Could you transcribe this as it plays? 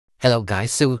Hello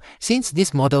guys, so since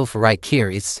this model for right here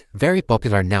is very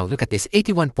popular now, look at this,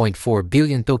 81.4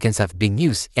 billion tokens have been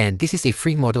used, and this is a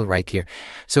free model right here.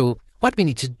 So what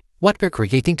we're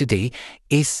creating today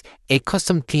is a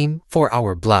custom theme for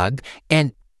our blog,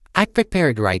 and I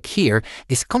prepared right here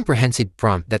this comprehensive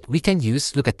prompt that we can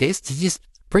use. Look at this is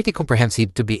pretty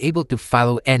comprehensive to be able to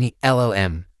follow any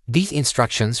LLM. These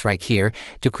instructions right here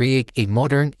to create a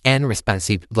modern and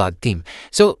responsive blog theme.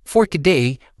 So for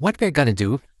today, what we're gonna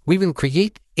do, we will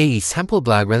create a sample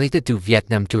blog related to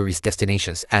Vietnam tourist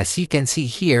destinations. As you can see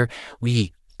here,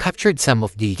 we captured some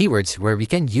of the keywords where we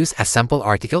can use as sample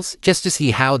articles just to see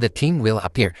how the theme will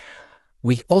appear.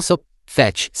 We also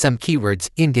fetch some keywords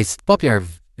in this popular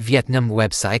Vietnam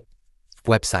website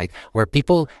where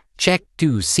people check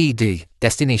to see the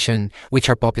destination which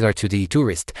are popular to the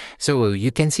tourist. So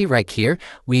you can see right here,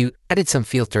 we added some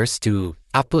filters to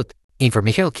output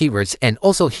informational keywords, and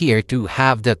also here to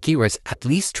have the keywords at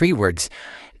least 3 words.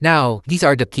 Now, these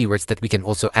are the keywords that we can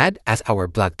also add as our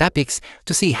blog topics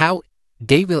to see how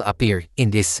they will appear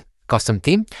in this custom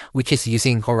theme, which is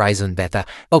using Horizon Beta.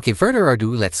 Okay, further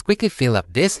ado, let's quickly fill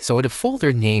up this. So the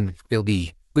folder name will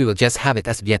be, we will just have it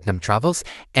as Vietnam Travels,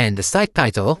 and the site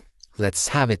title, let's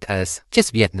have it as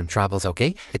just Vietnam Travels,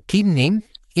 okay? The theme name,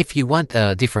 if you want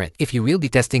if you will be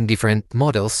testing different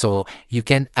models, so you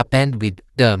can append with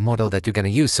the model that you're gonna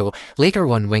use. So later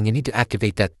on, when you need to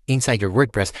activate that inside your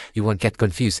WordPress, you won't get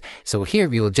confused. So here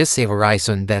we will just say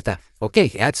Horizon Beta. Okay,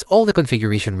 that's all the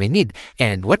configuration we need.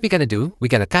 And what we're gonna do, we're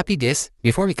gonna copy this.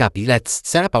 Before we copy, let's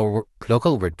set up our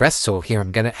local WordPress. So here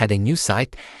I'm gonna add a new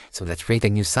site. So let's create a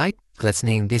new site. Let's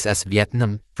name this as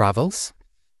Vietnam Travels.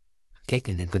 Okay,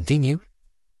 and then continue.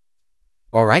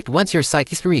 Alright, once your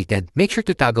site is created, make sure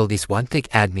to toggle this one-click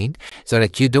admin so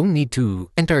that you don't need to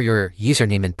enter your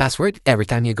username and password every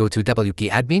time you go to WP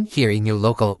admin here in your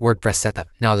local WordPress setup.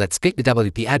 Now let's click the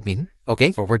WP admin.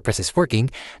 Okay, for WordPress is working.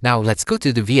 Now let's go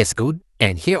to the VS Code,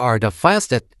 and here are the files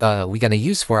that we're gonna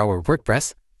use for our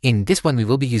WordPress. In this one, we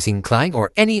will be using Klein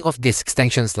or any of these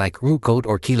extensions like Rule Code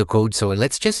or Kilo Code. So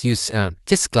let's just use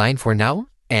just Klein for now.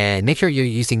 And make sure you're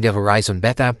using the Horizon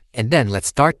Beta. And then let's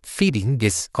start feeding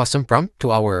this custom prompt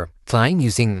to our client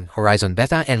using Horizon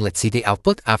Beta. And let's see the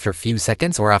output after a few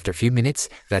seconds or after a few minutes.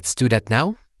 Let's do that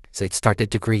now. So it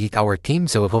started to create our theme.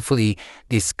 So hopefully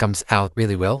this comes out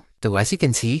really well. So as you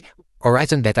can see,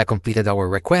 Horizon Beta completed our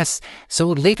request. So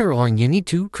later on, you need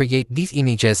to create these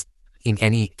images in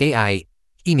any AI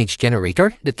image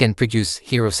generator that can produce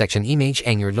hero section image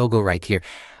and your logo right here.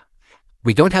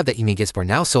 We don't have the images for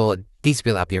now, so these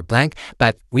will appear blank,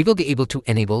 but we will be able to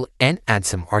enable and add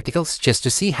some articles just to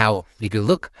see how it will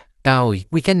look. Now,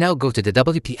 we can now go to the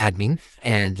WP admin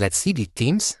and let's see the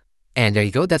themes. And there you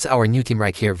go, that's our new theme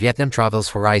right here, Vietnam Travels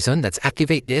Horizon. Let's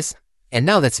activate this. And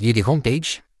now let's view the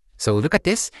homepage. So look at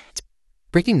this. It's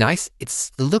pretty nice. It's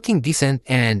looking decent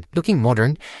and looking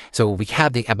modern. So we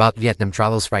have the About Vietnam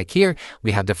Travels right here.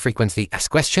 We have the frequently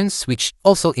asked questions, which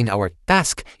also in our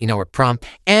task, in our prompt,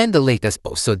 and the latest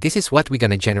post. So this is what we're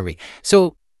going to generate.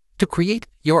 So to create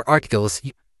your articles,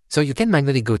 so you can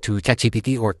manually go to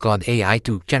ChatGPT or Claude AI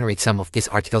to generate some of these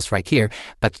articles right here.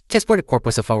 But just for the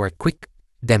purpose of our quick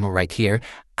demo right here,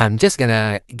 I'm just going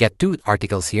to get 2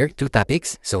 articles here, 2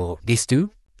 topics. So these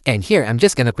 2. And here, I'm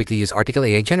just going to quickly use Article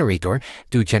AI Generator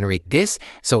to generate this.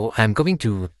 So I'm going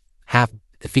to have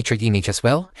the featured image as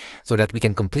well so that we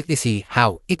can completely see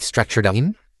how it's structured out.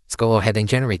 Let's go ahead and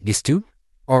generate these 2.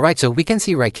 Alright, so we can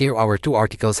see right here our 2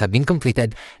 articles have been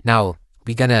completed. Now,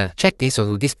 we're going to check this.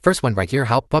 So this first one right here,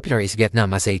 how popular is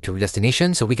Vietnam as a tourist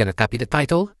destination? So we're going to copy the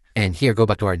title. And here, go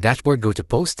back to our dashboard, go to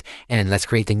post. And let's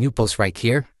create a new post right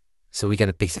here. So we're going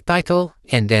to paste the title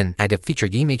and then add a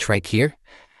featured image right here.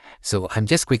 So I'm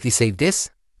just quickly save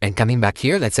this and coming back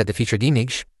here, let's add the featured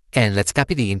image and let's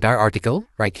copy the entire article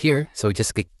right here. So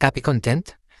just click copy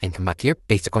content and come back here,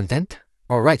 paste the content.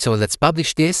 Alright, so let's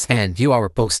publish this and view our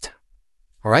post.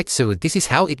 Alright, so this is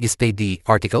how it displayed the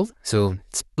article. So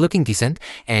it's looking decent.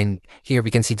 And here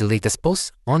we can see the latest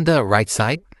post on the right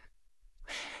side.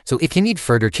 So if you need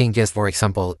further changes, for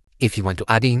example, if you want to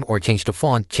add in or change the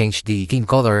font, change the theme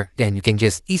color, then you can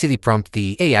just easily prompt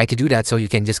the AI to do that. So you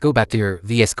can just go back to your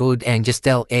VS Code and just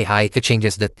tell AI the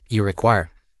changes that you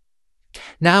require.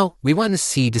 Now, we want to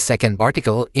see the second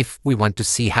article if we want to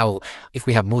see if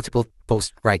we have multiple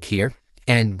posts right here.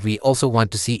 And we also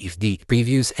want to see if the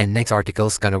previews and next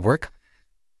articles gonna work.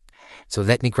 So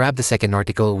let me grab the second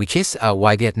article, which is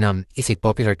why Vietnam is a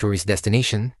popular tourist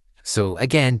destination. So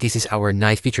again, this is our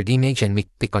nice featured image and we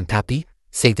click on copy.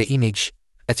 Save the image.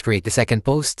 Let's create the second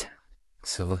post.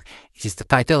 So this is the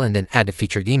title and then add a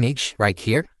featured image right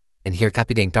here. And here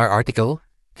copy the entire article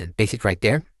and paste it right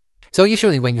there. So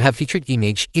usually when you have featured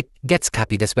image, it gets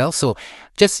copied as well. So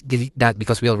just delete that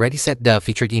because we already set the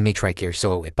featured image right here.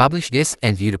 So we publish this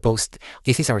and view the post.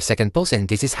 This is our second post and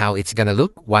this is how it's gonna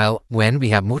look. While when we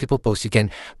have multiple posts, you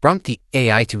can prompt the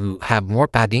AI to have more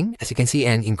padding, as you can see,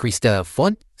 and increase the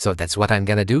font. So that's what I'm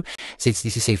gonna do since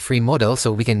this is a free model,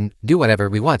 so we can do whatever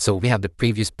we want. So we have the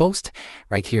previous post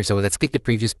right here. So let's click the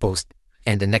previous post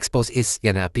and the next post is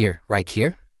gonna appear right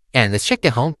here. And let's check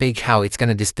the home page how it's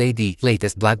gonna display the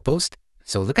latest blog post.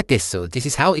 So look at this. So this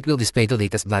is how it will display the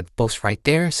latest blog post right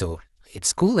there. So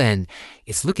it's cool and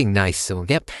it's looking nice. So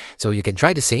yep. So you can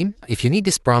try the same. If you need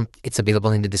this prompt, it's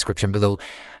available in the description below.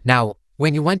 Now,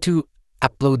 when you want to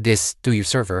upload this to your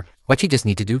server, what you just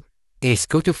need to do is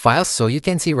go to files. So you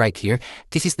can see right here,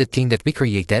 this is the theme that we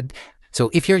created. So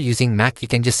if you're using Mac, you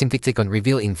can just simply click on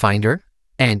reveal in Finder.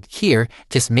 And here,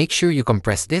 just make sure you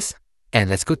compress this and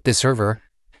let's go to the server.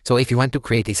 So if you want to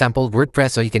create a sample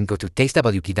WordPress, so you can go to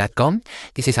tastewp.com.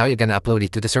 This is how you're going to upload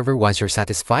it to the server once you're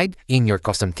satisfied in your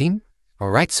custom theme. All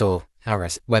right, so our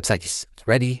website is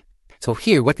ready. So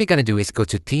here, what we're going to do is go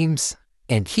to themes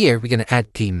and here we're going to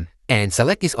add theme and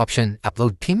select this option,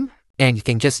 upload theme. And you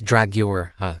can just drag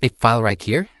your zip file right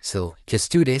here. So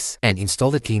just do this and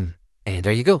install the theme. And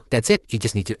there you go. That's it. You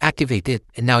just need to activate it.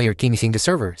 And now your theme is in the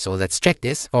server. So let's check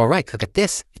this. All right, look at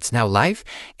this. It's now live.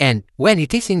 And when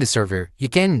it is in the server, you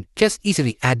can just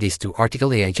easily add this to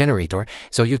Article AI Generator.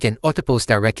 So you can auto post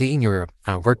directly in your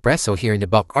WordPress. So here in the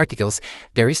bulk articles,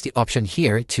 there is the option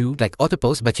here to like auto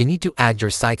post, but you need to add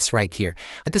your sites right here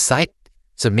at the site.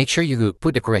 So make sure you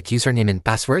put the correct username and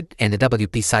password and the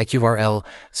WP site URL.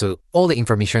 So all the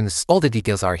information, all the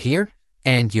details are here.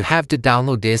 And you have to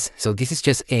download this. So this is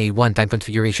just a one-time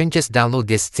configuration. Just download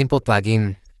this simple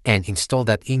plugin and install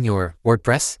that in your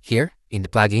WordPress here in the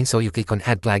plugin. So you click on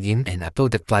add plugin and upload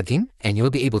that plugin and you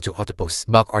will be able to auto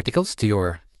post bulk articles to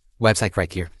your website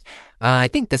right here. I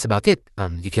think that's about it.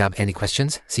 If you have any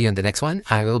questions, see you on the next one.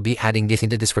 I will be adding this in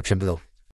the description below.